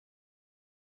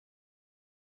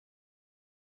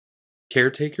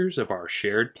Caretakers of Our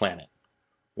Shared Planet.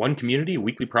 One Community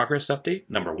Weekly Progress Update,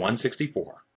 number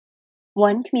 164.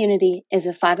 One Community is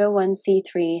a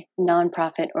 501c3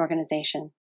 nonprofit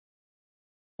organization.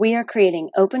 We are creating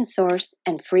open source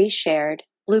and free shared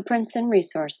blueprints and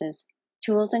resources,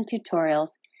 tools and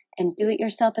tutorials, and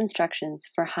do-it-yourself instructions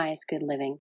for highest good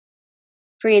living.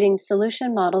 Creating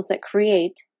solution models that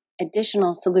create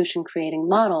additional solution creating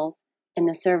models in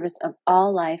the service of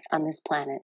all life on this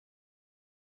planet.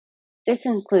 This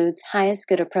includes highest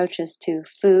good approaches to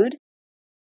food,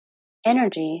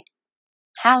 energy,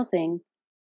 housing,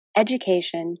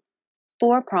 education,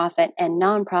 for-profit and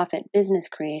nonprofit business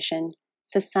creation,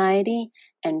 society,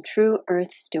 and true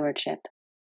earth stewardship.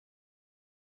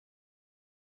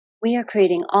 We are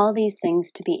creating all these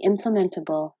things to be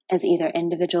implementable as either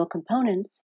individual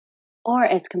components or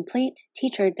as complete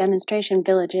teacher demonstration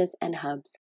villages and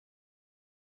hubs.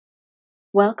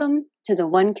 Welcome to the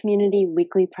One Community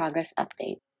Weekly Progress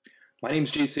Update. My name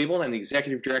is Jay Sable, and I'm the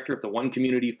Executive Director of the One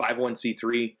Community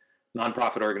 501c3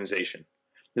 nonprofit organization.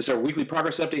 This is our Weekly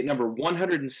Progress Update number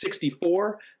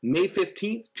 164, May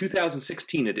 15th,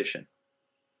 2016 edition.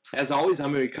 As always,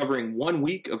 I'm going to be covering 1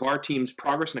 week of our team's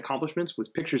progress and accomplishments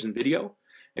with pictures and video.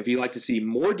 If you'd like to see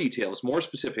more details, more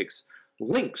specifics,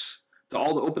 links to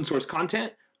all the open source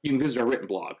content, you can visit our written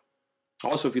blog.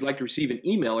 Also, if you'd like to receive an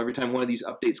email every time one of these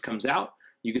updates comes out,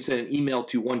 you can send an email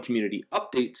to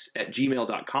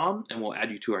onecommunityupdates@gmail.com and we'll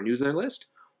add you to our newsletter list,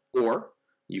 or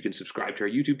you can subscribe to our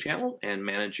YouTube channel and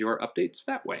manage your updates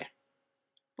that way.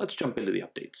 Let's jump into the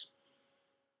updates.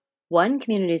 One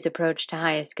Community's approach to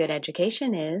highest good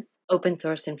education is open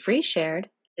source and free shared,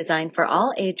 designed for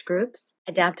all age groups,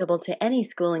 adaptable to any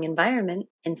schooling environment,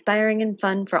 inspiring and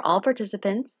fun for all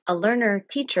participants, a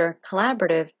learner-teacher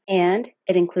collaborative, and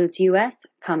it includes U.S.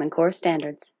 Common Core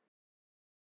standards.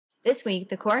 This week,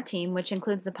 the core team, which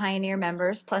includes the pioneer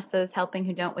members plus those helping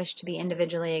who don't wish to be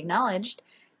individually acknowledged,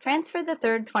 transferred the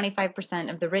third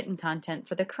 25% of the written content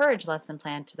for the Courage lesson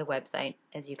plan to the website,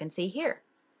 as you can see here.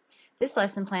 This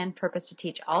lesson plan, purposed to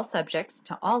teach all subjects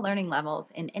to all learning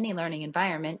levels in any learning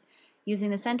environment,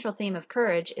 using the central theme of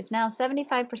courage, is now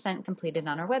 75% completed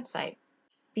on our website.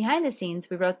 Behind the scenes,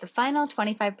 we wrote the final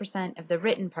 25% of the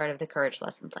written part of the Courage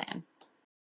lesson plan.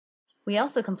 We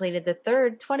also completed the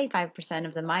third 25%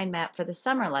 of the mind map for the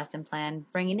summer lesson plan,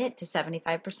 bringing it to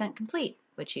 75% complete,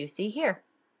 which you see here.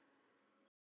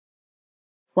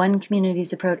 One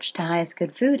Community's approach to highest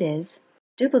good food is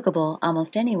duplicable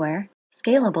almost anywhere,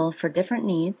 scalable for different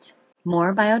needs,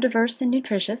 more biodiverse and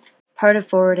nutritious, part of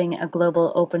forwarding a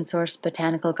global open source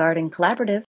botanical garden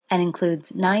collaborative, and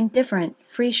includes 9 different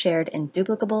free shared and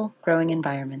duplicable growing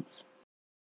environments.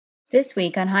 This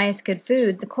week on Highest Good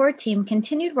Food, the core team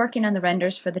continued working on the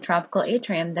renders for the tropical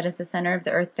atrium that is the center of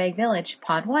the Earth Bag Village,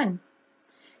 Pod 1.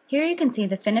 Here you can see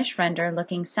the finished render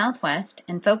looking southwest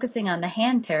and focusing on the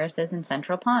hand terraces in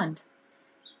Central Pond.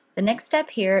 The next step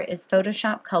here is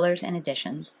Photoshop colors and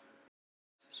additions.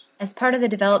 As part of the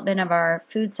development of our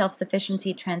Food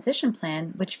Self-Sufficiency Transition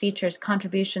Plan, which features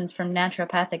contributions from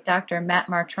naturopathic Dr. Matt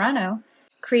Martirano,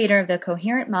 creator of the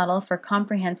Coherent Model for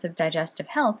Comprehensive Digestive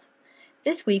Health,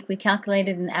 this week we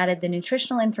calculated and added the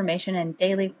nutritional information and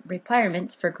daily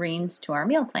requirements for greens to our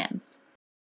meal plans.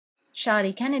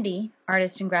 Shadi Kennedy,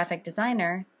 artist and graphic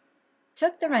designer,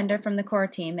 took the render from the core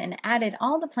team and added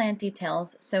all the plant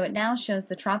details so it now shows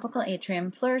the tropical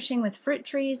atrium flourishing with fruit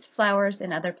trees, flowers,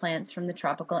 and other plants from the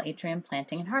tropical atrium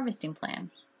planting and harvesting plan.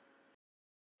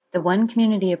 The One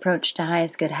Community approach to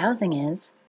highest good housing is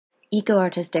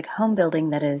eco-artistic home building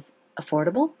that is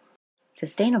affordable,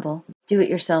 sustainable,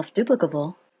 do-it-yourself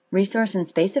duplicable, resource and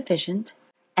space efficient,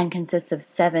 and consists of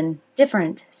 7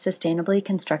 different sustainably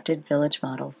constructed village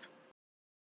models.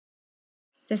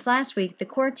 This last week, the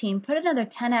core team put another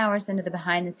 10 hours into the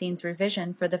behind-the-scenes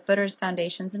revision for the footers,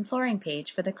 foundations, and flooring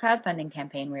page for the crowdfunding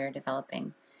campaign we are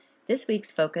developing. This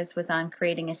week's focus was on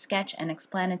creating a sketch and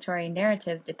explanatory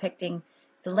narrative depicting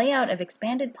the layout of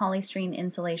expanded polystyrene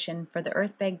insulation for the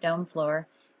earth bag dome floor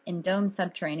and dome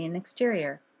subterranean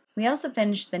exterior. We also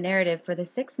finished the narrative for the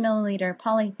 6 milliliter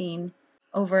polythene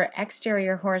over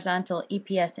exterior horizontal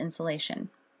EPS insulation.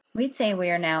 We'd say we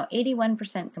are now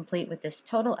 81% complete with this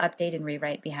total update and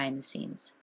rewrite behind the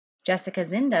scenes. Jessica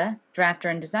Zinda,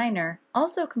 drafter and designer,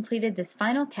 also completed this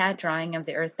final CAD drawing of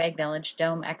the Earth Bag Village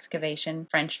dome excavation,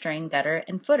 French drain gutter,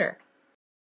 and footer.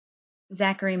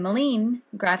 Zachary Moline,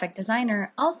 graphic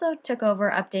designer, also took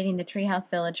over updating the Treehouse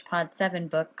Village Pod 7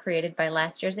 book created by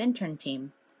last year's intern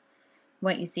team.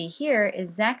 What you see here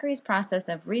is Zachary's process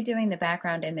of redoing the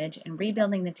background image and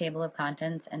rebuilding the table of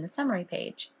contents and the summary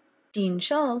page. Dean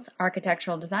Schulz,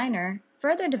 architectural designer,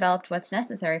 further developed what's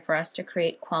necessary for us to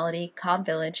create quality Cobb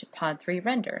Village Pod 3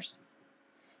 renders.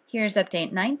 Here's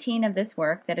update 19 of this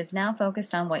work that is now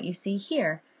focused on what you see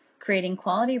here, creating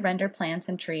quality render plants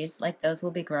and trees like those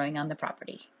we'll be growing on the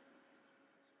property.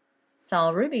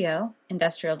 Saul Rubio,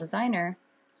 industrial designer,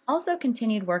 also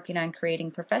continued working on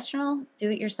creating professional,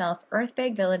 do-it-yourself Earth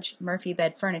Bag Village Murphy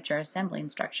bed furniture assembly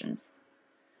instructions.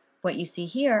 What you see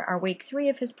here are week 3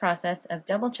 of his process of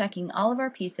double-checking all of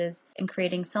our pieces and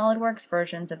creating SOLIDWORKS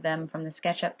versions of them from the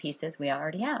SketchUp pieces we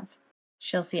already have.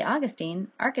 Shilsey Augustine,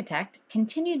 architect,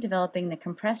 continued developing the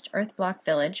compressed earth block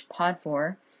village, Pod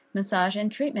 4, massage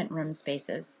and treatment room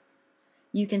spaces.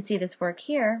 You can see this work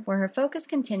here, where her focus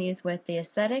continues with the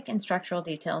aesthetic and structural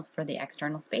details for the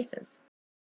external spaces.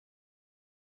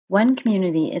 One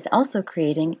Community is also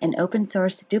creating an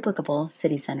open-source duplicable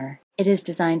city center. It is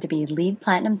designed to be LEED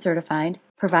Platinum certified,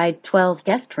 provide 12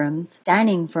 guest rooms,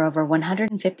 dining for over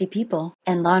 150 people,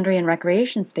 and laundry and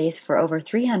recreation space for over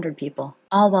 300 people,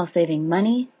 all while saving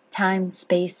money, time,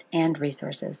 space, and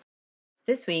resources.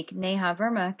 This week, Neha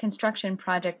Verma, construction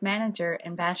project manager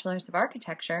and Bachelor's of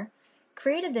Architecture,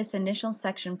 created this initial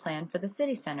section plan for the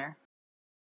city center.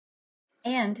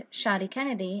 And Shadi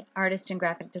Kennedy, artist and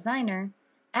graphic designer,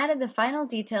 added the final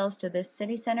details to this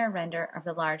city center render of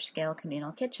the large-scale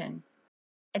communal kitchen.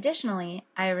 Additionally,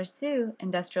 Iris Sue,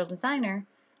 industrial designer,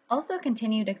 also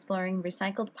continued exploring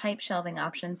recycled pipe shelving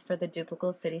options for the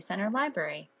duplicable city center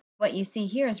library. What you see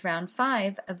here is round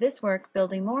 5 of this work,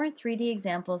 building more 3D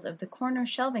examples of the corner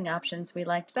shelving options we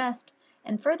liked best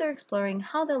and further exploring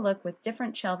how they'll look with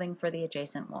different shelving for the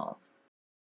adjacent walls.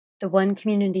 The One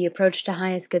Community approach to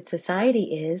highest good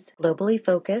society is globally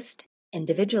focused,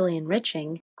 individually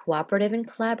enriching, cooperative and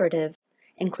collaborative,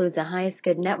 includes a highest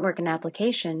good network and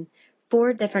application,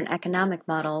 4 different economic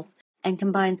models, and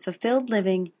combines fulfilled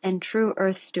living and true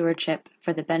earth stewardship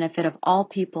for the benefit of all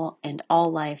people and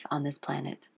all life on this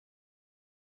planet.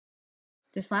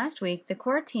 This last week, the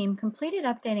core team completed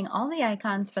updating all the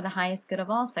icons for the highest good of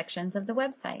all sections of the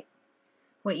website.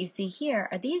 What you see here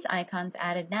are these icons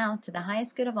added now to the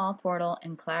highest good of all portal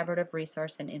and collaborative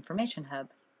resource and information hub.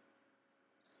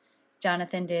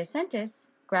 Jonathan De Asentis,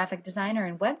 graphic designer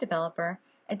and web developer,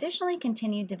 additionally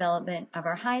continued development of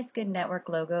our highest good network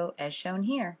logo as shown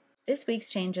here. This week's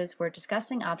changes were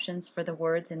discussing options for the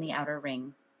words in the outer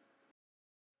ring.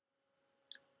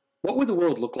 What would the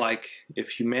world look like if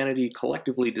humanity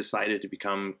collectively decided to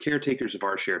become caretakers of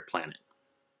our shared planet?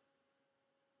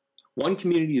 One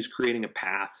Community is creating a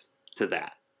path to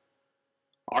that.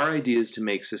 Our idea is to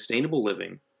make sustainable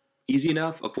living easy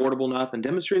enough, affordable enough, and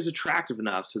demonstrate as attractive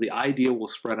enough so the idea will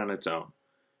spread on its own.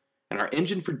 And our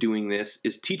engine for doing this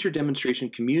is teacher demonstration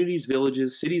communities,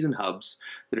 villages, cities, and hubs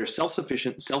that are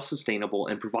self-sufficient, self-sustainable,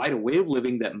 and provide a way of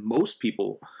living that most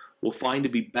people will find to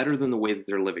be better than the way that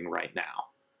they're living right now.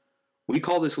 We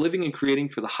call this living and creating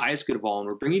for the highest good of all, and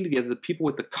we're bringing together the people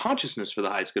with the consciousness for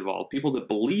the highest good of all, people that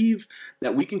believe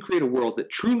that we can create a world that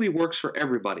truly works for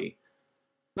everybody,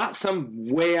 not some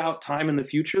way out time in the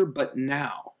future, but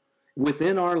now,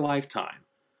 within our lifetime,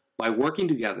 by working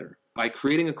together, by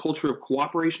creating a culture of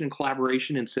cooperation and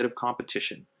collaboration instead of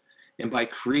competition, and by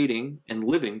creating and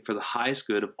living for the highest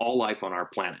good of all life on our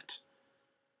planet.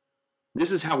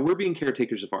 This is how we're being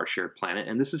caretakers of our shared planet,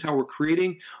 and this is how we're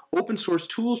creating open source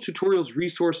tools, tutorials,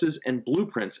 resources, and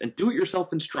blueprints, and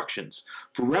do-it-yourself instructions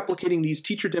for replicating these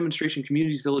teacher demonstration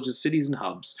communities, villages, cities, and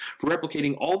hubs, for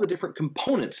replicating all the different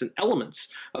components and elements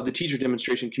of the teacher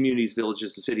demonstration communities,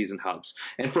 villages, and cities, and hubs,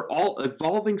 and for all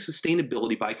evolving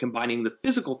sustainability by combining the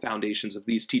physical foundations of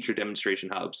these teacher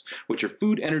demonstration hubs, which are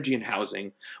food, energy, and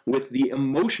housing, with the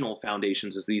emotional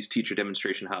foundations of these teacher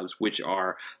demonstration hubs, which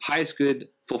are highest good,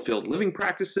 fulfilled living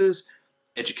practices,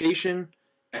 education,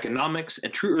 economics,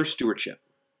 and true earth stewardship.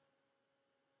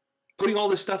 Putting all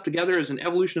this stuff together is an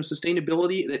evolution of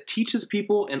sustainability that teaches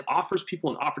people and offers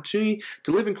people an opportunity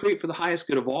to live and create for the highest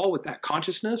good of all with that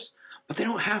consciousness, but they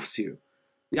don't have to.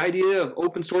 The idea of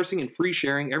open sourcing and free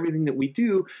sharing everything that we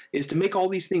do is to make all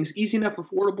these things easy enough,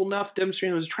 affordable enough,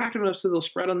 demonstrating them as attractive enough so they'll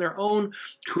spread on their own,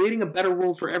 creating a better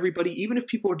world for everybody, even if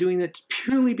people are doing that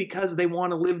purely because they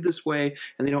want to live this way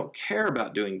and they don't care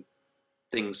about doing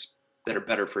things that are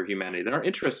better for humanity. They aren't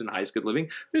interested in highest good living.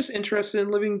 They're just interested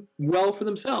in living well for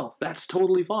themselves. That's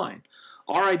totally fine.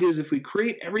 Our idea is if we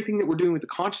create everything that we're doing with the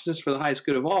consciousness for the highest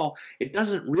good of all, it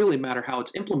doesn't really matter how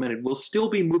it's implemented. We'll still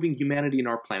be moving humanity and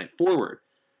our planet forward.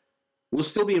 We'll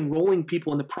still be enrolling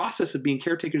people in the process of being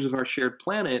caretakers of our shared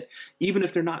planet, even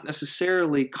if they're not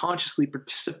necessarily consciously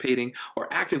participating or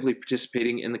actively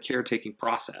participating in the caretaking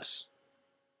process.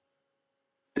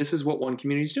 this is what one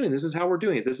community is doing. This is how we're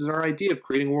doing it. This is our idea of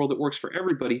creating a world that works for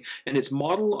everybody. And it's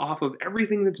modeled off of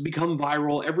everything that's become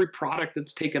viral, every product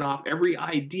that's taken off, every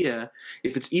idea.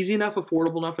 If it's easy enough,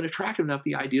 affordable enough, and attractive enough,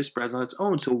 the idea spreads on its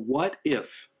own. So what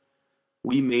if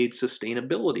we made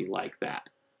sustainability like that?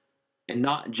 And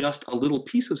not just a little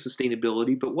piece of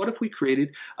sustainability, but what if we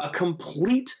created a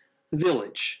complete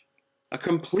village, a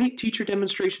complete teacher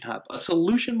demonstration hub, a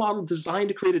solution model designed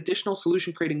to create additional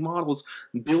solution creating models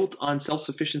built on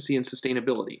self-sufficiency and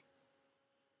sustainability?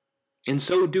 In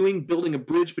so doing, building a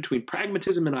bridge between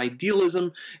pragmatism and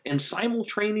idealism, and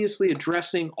simultaneously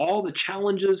addressing all the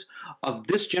challenges of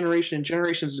this generation and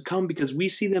generations to come, because we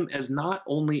see them as not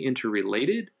only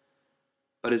interrelated,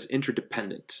 but as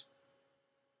interdependent.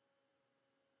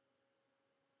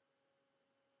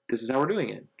 This is how we're doing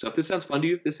it. So if this sounds fun to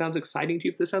you, if this sounds exciting to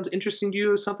you, if this sounds interesting to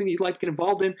you, something that you'd like to get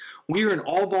involved in, we are an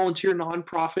all-volunteer,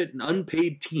 nonprofit, and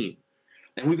unpaid team.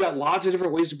 And we've got lots of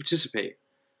different ways to participate.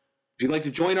 If you'd like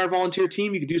to join our volunteer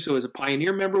team, you can do so as a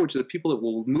pioneer member, which are the people that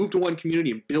will move to one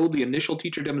community and build the initial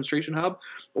teacher demonstration hub,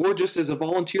 or just as a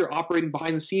volunteer operating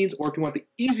behind the scenes, or if you want the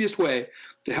easiest way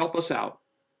to help us out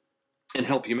and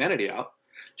help humanity out,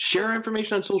 share our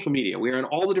information on social media. We are in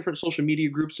all the different social media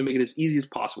groups to make it as easy as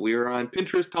possible. We are on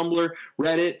Pinterest, Tumblr,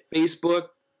 Reddit, Facebook,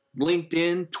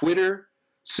 LinkedIn, Twitter,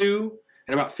 Sue,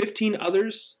 and about 15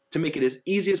 others to make it as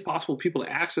easy as possible for people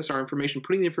to access our information,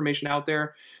 putting the information out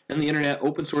there on the internet,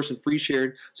 open source and free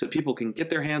shared, so people can get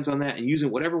their hands on that and use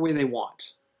it whatever way they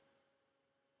want.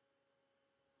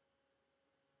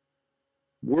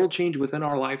 World change within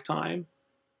our lifetime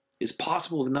is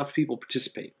possible if enough people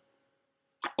participate.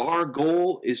 Our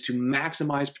goal is to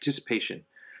maximize participation,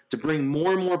 to bring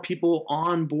more and more people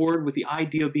on board with the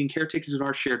idea of being caretakers of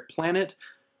our shared planet,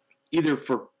 either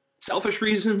for selfish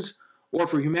reasons or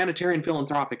for humanitarian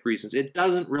philanthropic reasons. It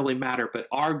doesn't really matter, but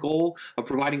our goal of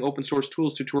providing open source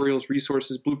tools, tutorials,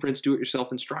 resources, blueprints,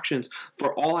 do-it-yourself instructions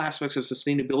for all aspects of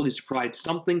sustainability is to provide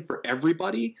something for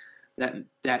everybody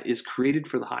that is created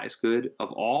for the highest good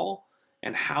of all,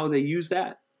 and how they use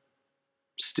that,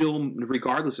 still,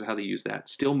 regardless of how they use that,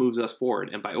 still moves us forward.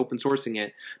 And by open sourcing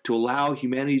it, to allow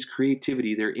humanity's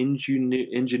creativity, their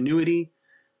ingenuity,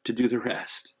 to do the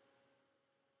rest.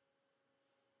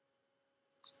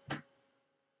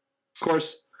 Of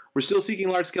course, we're still seeking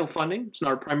large-scale funding. It's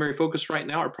not our primary focus right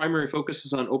now. Our primary focus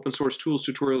is on open source tools,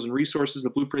 tutorials, and resources,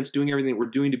 the blueprints, doing everything that we're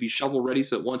doing to be shovel-ready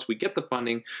so that once we get the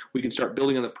funding, we can start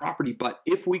building on the property. But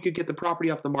if we could get the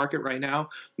property off the market right now,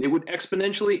 it would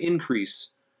exponentially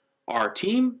increase our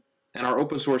team and our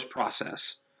open source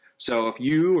process. So if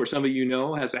you or somebody you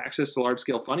know has access to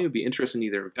large-scale funding, would be interested in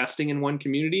either investing in one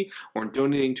community or in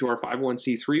donating to our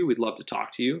 501c3, we'd love to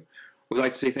talk to you. We'd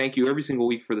like to say thank you every single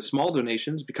week for the small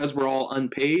donations. Because we're all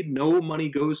unpaid, no money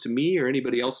goes to me or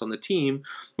anybody else on the team,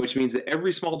 which means that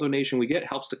every small donation we get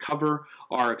helps to cover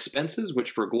our expenses,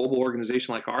 which for a global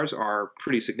organization like ours are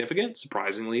pretty significant,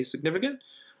 surprisingly significant,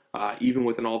 even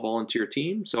with an all-volunteer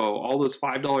team. So all those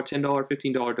 $5, $10,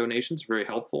 $15 donations are very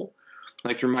helpful. I'd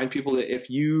like to remind people that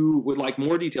if you would like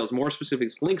more details, more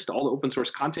specifics, links to all the open source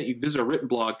content, you can visit our written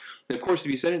blog. And of course, if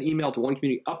you send an email to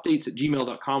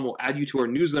onecommunityupdates@gmail.com, we'll add you to our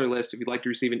newsletter list if you'd like to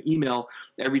receive an email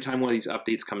every time one of these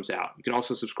updates comes out. You can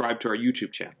also subscribe to our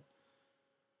YouTube channel.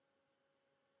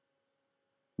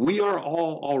 We are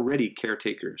all already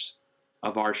caretakers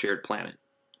of our shared planet.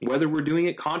 Whether we're doing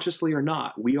it consciously or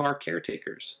not, we are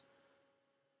caretakers.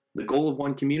 The goal of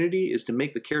One Community is to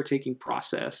make the caretaking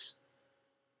process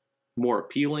more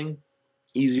appealing,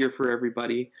 easier for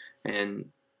everybody, and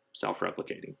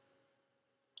self-replicating.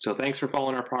 So thanks for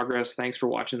following our progress. Thanks for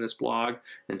watching this blog.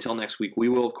 Until next week, we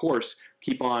will, of course,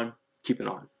 keep on keeping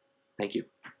on. Thank you.